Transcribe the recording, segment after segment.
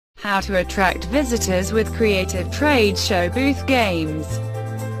How to attract visitors with creative trade show booth games.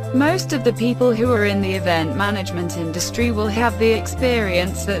 Most of the people who are in the event management industry will have the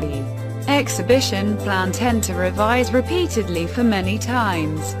experience that the exhibition plan tend to revise repeatedly for many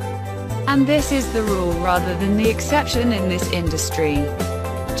times. And this is the rule rather than the exception in this industry.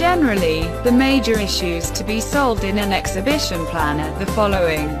 Generally, the major issues to be solved in an exhibition plan are the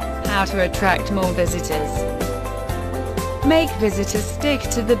following: how to attract more visitors, make visitors stick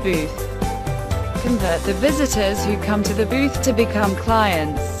to the booth, convert the visitors who come to the booth to become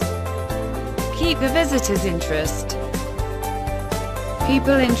clients, keep the visitors' interest.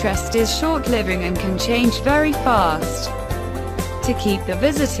 People interest is short-living and can change very fast. To keep the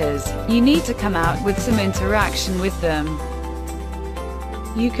visitors, you need to come out with some interaction with them.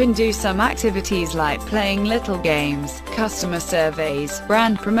 You can do some activities like playing little games, customer surveys,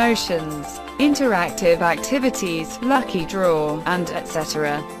 brand promotions, interactive activities, lucky draw, and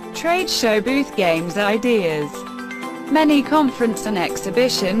etc. Trade show booth games ideas. Many conference and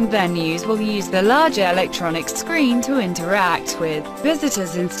exhibition venues will use the large electronic screen to interact with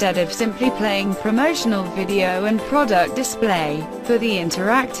visitors instead of simply playing promotional video and product display. For the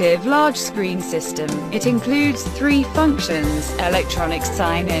interactive large screen system, it includes 3 functions: electronic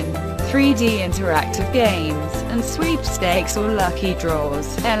sign-in, 3D interactive games, and sweepstakes or lucky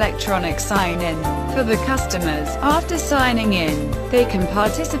draws. Electronic sign-in. For the customers, after signing in, they can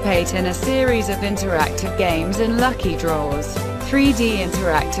participate in a series of interactive games and lucky draws. 3D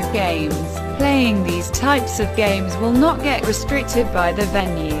interactive games. Playing these types of games will not get restricted by the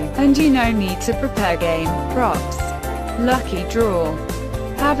venue, and you no need to prepare game props. Lucky draw.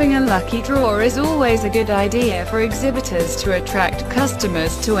 Having a lucky draw is always a good idea for exhibitors to attract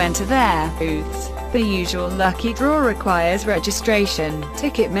customers to enter their booths. The usual lucky draw requires registration,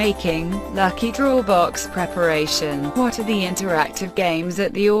 ticket making, lucky draw box preparation. What are the interactive games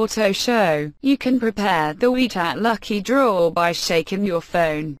at the auto show? You can prepare the WeChat lucky draw by shaking your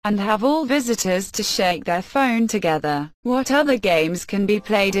phone, and have all visitors to shake their phone together. What other games can be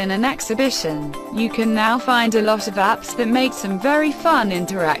played in an exhibition? You can now find a lot of apps that make some very fun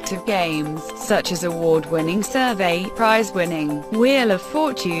interactive games, such as award-winning survey, prize-winning, Wheel of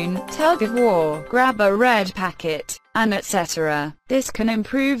Fortune, Tug of War, Grab a Red Packet, and etc. This can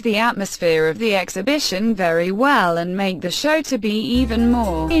improve the atmosphere of the exhibition very well and make the show to be even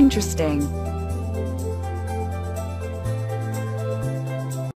more interesting.